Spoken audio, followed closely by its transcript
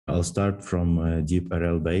I'll start from deep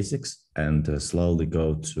RL basics and slowly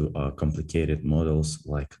go to complicated models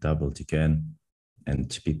like Double-Duelling and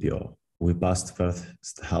PPO. We passed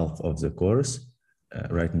first half of the course.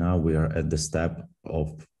 Right now we are at the step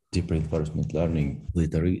of deep reinforcement learning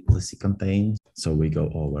literacy campaign. So we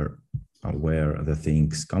go over where the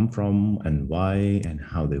things come from and why and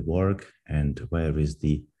how they work and where is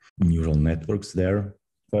the neural networks there.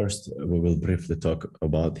 First, we will briefly talk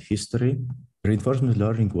about history. Reinforcement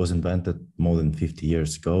learning was invented more than 50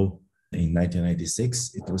 years ago. In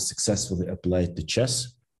 1996, it was successfully applied to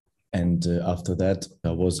chess. And after that,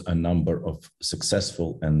 there was a number of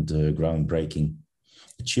successful and groundbreaking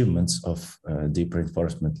achievements of deep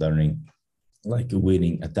reinforcement learning, like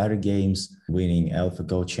winning Atari games, winning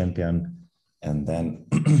AlphaGo champion, and then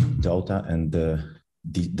Dota. And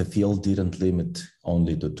the field didn't limit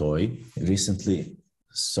only to toy. Recently,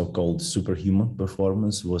 so-called superhuman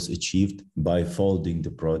performance was achieved by folding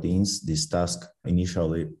the proteins. This task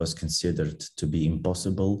initially was considered to be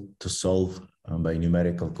impossible to solve by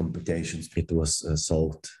numerical computations. It was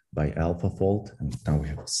solved by AlphaFold, and now we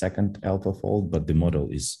have a second AlphaFold, but the model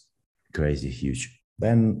is crazy huge.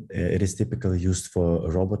 Then it is typically used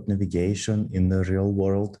for robot navigation in the real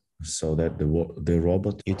world, so that the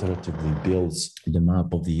robot iteratively builds the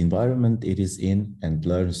map of the environment it is in and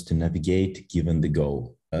learns to navigate given the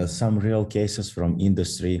goal. Some real cases from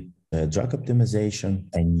industry: drug optimization.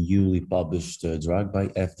 A newly published drug by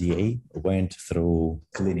FDA went through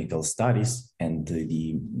clinical studies, and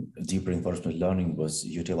the deep reinforcement learning was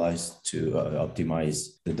utilized to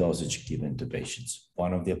optimize the dosage given to patients.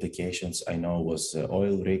 One of the applications I know was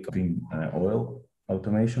oil rig oil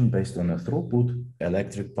automation based on a throughput,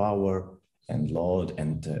 electric power, and load,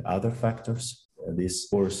 and other factors. This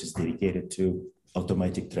course is dedicated to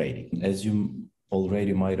automatic trading. As you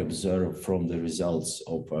already might observe from the results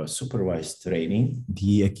of supervised training,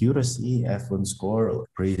 the accuracy F1 score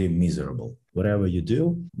pretty miserable. Whatever you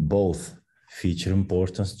do, both feature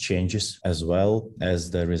importance changes as well as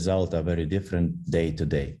the result are very different day to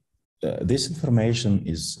day. This information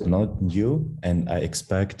is not new, and I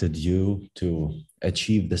expected you to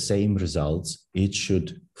achieve the same results. It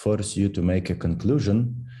should force you to make a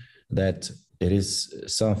conclusion that it is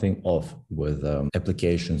something off with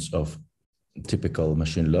applications of typical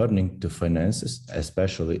machine learning to finances,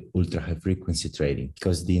 especially ultra-high frequency trading,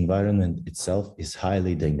 because the environment itself is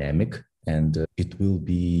highly dynamic, and it will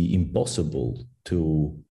be impossible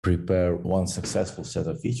to prepare one successful set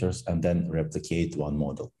of features and then replicate one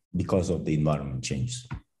model because of the environment changes.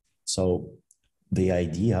 So the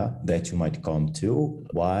idea that you might come to,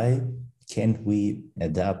 why can't we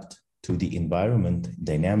adapt to the environment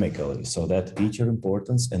dynamically so that feature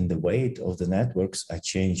importance and the weight of the networks are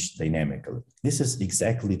changed dynamically? This is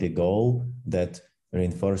exactly the goal that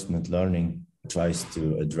reinforcement learning tries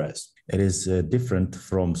to address. It is different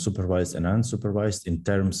from supervised and unsupervised in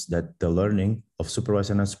terms that the learning of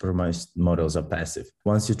supervised and unsupervised models are passive.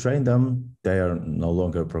 Once you train them, they are no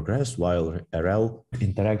longer progressed, while RL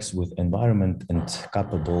interacts with environment and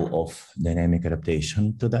capable of dynamic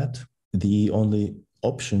adaptation to that. The only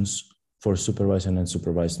options for supervised and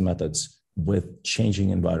unsupervised methods with changing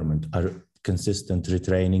environment are consistent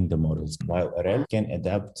retraining the models, while RL can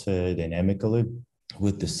adapt dynamically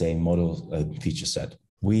with the same model feature set.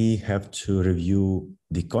 We have to review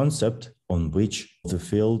the concept on which the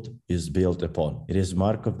field is built upon. It is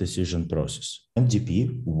Markov decision process.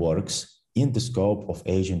 MDP works in the scope of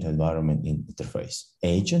agent environment interface.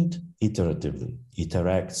 Agent iteratively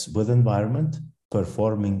interacts with environment,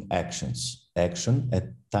 performing actions. Action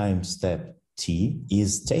at time step T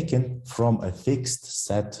is taken from a fixed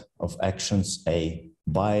set of actions A.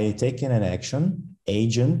 By taking an action,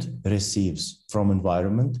 agent receives from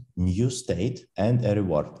environment new state and a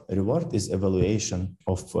reward. A reward is evaluation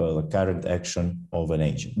of the current action of an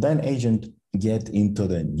agent. Then agent gets into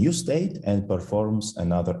the new state and performs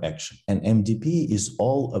another action. And MDP is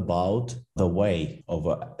all about the way of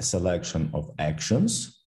a selection of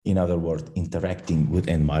actions. In other words, interacting with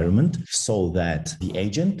environment so that the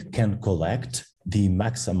agent can collect the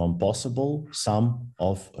maximum possible sum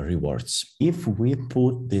of rewards. If we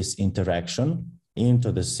put this interaction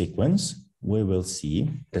into the sequence, we will see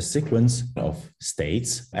the sequence of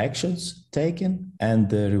states, actions taken, and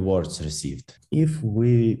the rewards received. If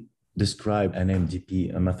we describe an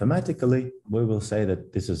MDP mathematically, we will say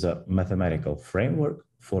that this is a mathematical framework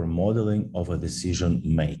for modeling of a decision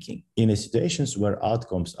making in situations where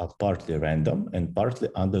outcomes are partly random and partly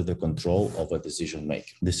under the control of a decision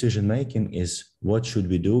maker. Decision making is what should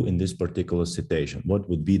we do in this particular situation? What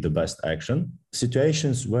would be the best action?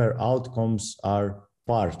 Situations where outcomes are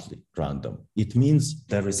partly random. It means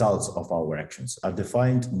the results of our actions are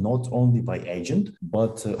defined not only by agent,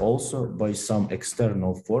 but also by some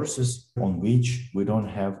external forces on which we don't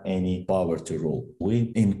have any power to rule.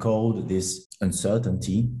 We encode this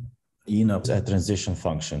uncertainty in a transition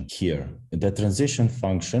function here. The transition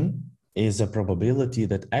function is a probability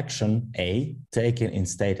that action A taken in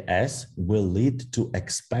state S will lead to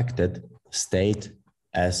expected state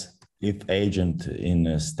S if agent in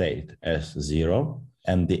a state S0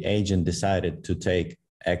 and the agent decided to take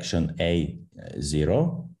action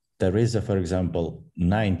A0, there is a, for example,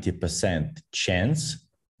 90% chance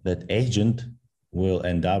that agent will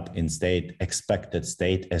end up in expected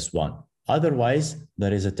state S1. Otherwise,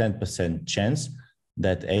 there is a 10% chance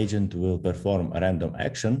that agent will perform a random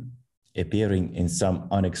action appearing in some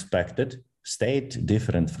unexpected state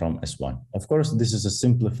different from S1. Of course, this is a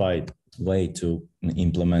simplified way to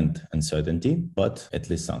implement uncertainty, but at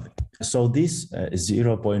least something. So this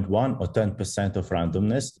 0.1 or 10% of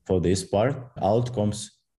randomness for this part,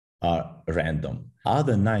 outcomes are random.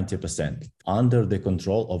 Other 90% under the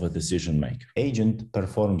control of a decision maker. Agent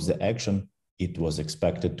performs the action it was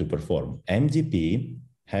expected to perform. MDP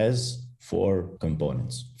has 4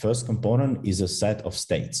 components. First component is a set of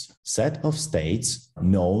states. Set of states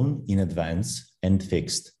known in advance and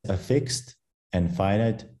fixed. A fixed and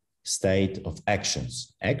finite state of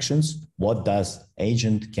actions. Actions, what does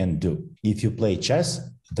agent can do? If you play chess,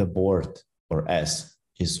 the board or S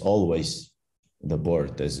is always the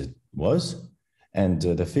board as it was, and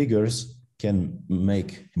the figures can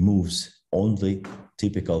make moves only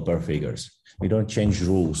typical per figures. We don't change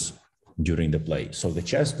rules during the play. So the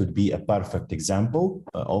chess could be a perfect example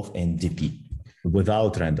of MDP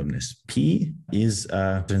without randomness. P is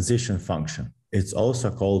a transition function. It's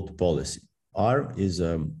also called policy. R is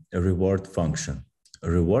a reward function.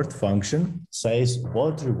 A reward function says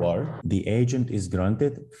what reward the agent is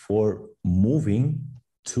granted for moving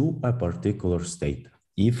to a particular state.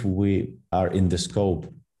 If we are in the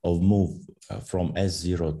scope of move from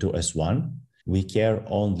S0 to S1, we care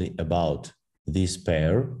only about this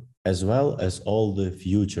pair as well as all the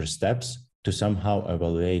future steps to somehow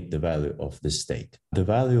evaluate the value of the state. The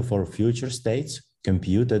value for future states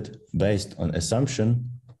computed based on assumption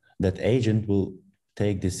that agent will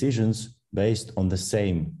take decisions based on the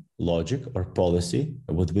same logic or policy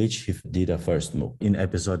with which he did a first move. In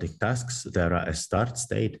episodic tasks, there are a start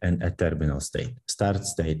state and a terminal state. Start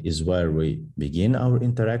state is where we begin our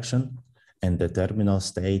interaction, and the terminal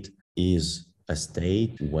state is a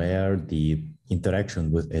state where the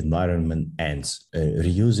interaction with environment ends.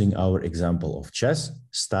 Reusing our example of chess,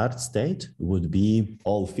 start state would be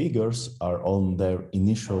all figures are on their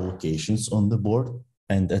initial locations on the board,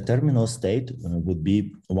 and a terminal state would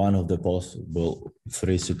be one of the possible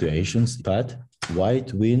 3 situations, but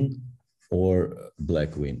white win or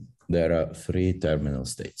black win. There are 3 terminal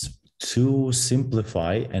states. To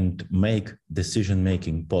simplify and make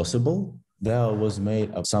decision-making possible, there was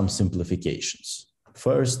made up some simplifications.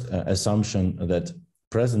 First, assumption that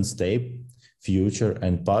present state, future,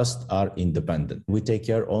 and past are independent. We take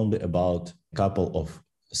care only about a couple of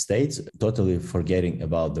states, totally forgetting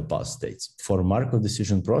about the past states. For Markov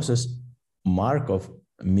decision process, Markov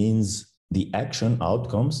means the action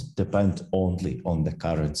outcomes depend only on the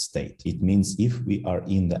current state. It means if we are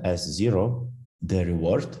in the S0, the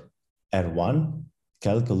reward R1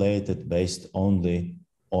 calculated based only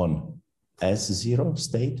on S0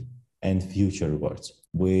 state and future rewards.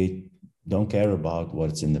 We don't care about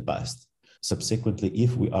what's in the past. Subsequently,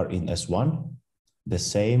 if we are in S1, the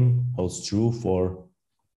same holds true for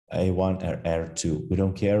A1 or R2. We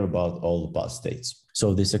don't care about all the past states.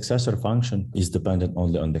 So the successor function is dependent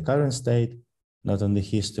only on the current state, not on the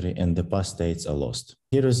history, and the past states are lost.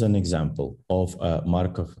 Here is an example of a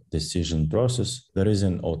Markov decision process. There is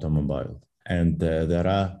an automobile, and there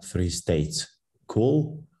are 3 states: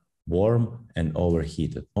 cool, warm, and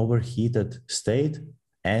overheated. Overheated state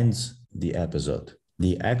ends the episode.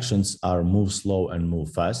 The actions are move slow and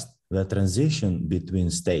move fast. The transition between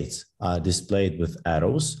states are displayed with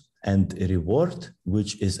arrows, and a reward,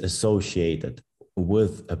 which is associated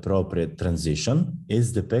with appropriate transition,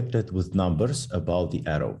 is depicted with numbers above the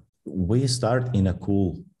arrow. We start in a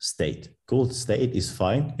cool state. Cool state is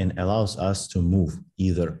fine and allows us to move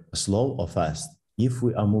either slow or fast. If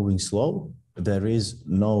we are moving slow, there is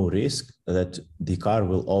no risk that the car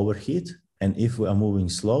will overheat. And if we are moving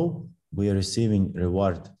slow, we are receiving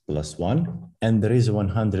reward +1. And there is a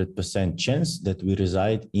 100% chance that we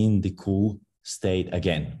reside in the cool state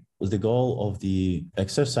again. The goal of the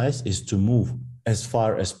exercise is to move as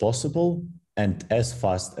far as possible and as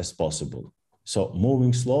fast as possible. So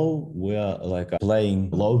moving slow, we are like playing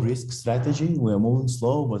low risk strategy. We are moving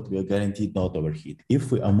slow, but we are guaranteed not overheat.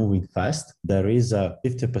 If we are moving fast, there is a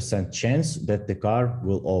 50% chance that the car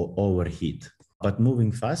will overheat. But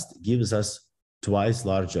moving fast gives us twice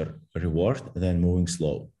larger reward than moving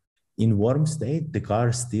slow. In warm state, the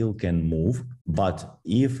car still can move, but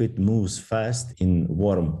if it moves fast in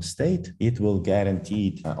warm state, it will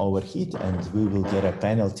guaranteed overheat and we will get a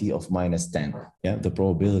penalty of -10. Yeah, the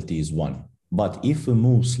probability is 1. But if we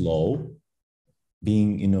move slow,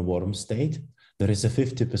 being in a warm state, there is a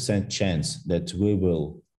 50% chance that we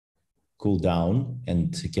will cool down and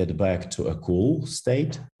get back to a cool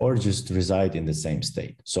state or just reside in the same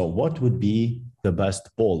state. So what would be the best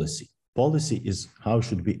policy? Policy is how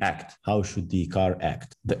should we act? How should the car act?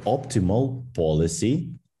 The optimal policy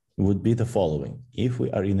would be the following. If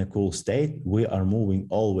we are in a cool state, we are moving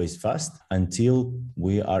always fast until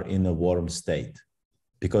we are in a warm state,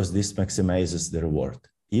 because this maximizes the reward.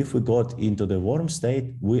 If we got into the warm state,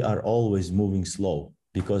 we are always moving slow,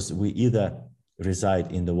 because we either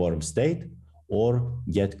reside in the warm state or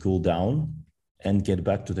get cooled down and get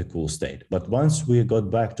back to the cool state. But once we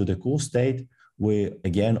got back to the cool state, we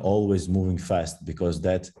again always moving fast, because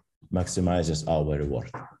that maximizes our reward.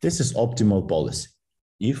 This is optimal policy.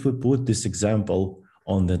 If we put this example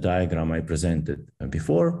on the diagram I presented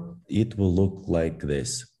before, it will look like this.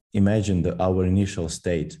 Imagine that our initial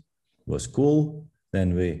state was cool,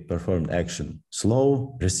 then we performed action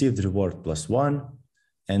slow, received reward +1,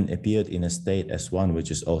 and appeared in a state S1, which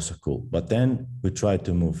is also cool. But then we tried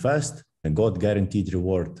to move fast and got guaranteed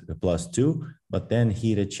reward +2, but then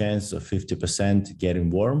hit a chance of 50% getting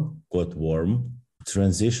warm, got warm,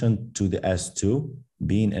 transitioned to the S2,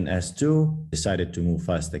 being an S2, decided to move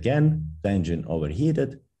fast again, the engine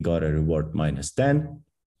overheated, got a reward -10,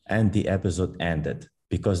 and the episode ended.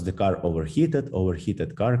 Because the car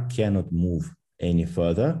overheated car cannot move any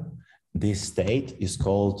further. This state is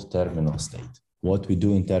called terminal state. What we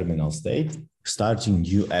do in terminal state, starting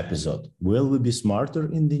new episode. Will we be smarter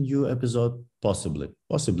in the new episode? Possibly,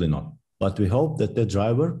 possibly not. But we hope that the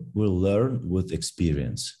driver will learn with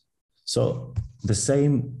experience. So the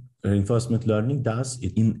same reinforcement learning does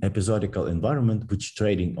it in episodical environment, which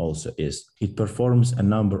trading also is. It performs a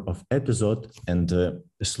number of episodes and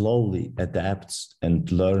slowly adapts and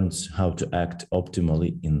learns how to act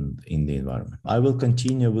optimally in the environment. I will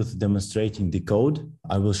continue with demonstrating the code.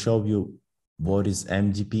 I will show you what is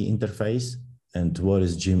MDP interface and what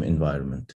is gym environment.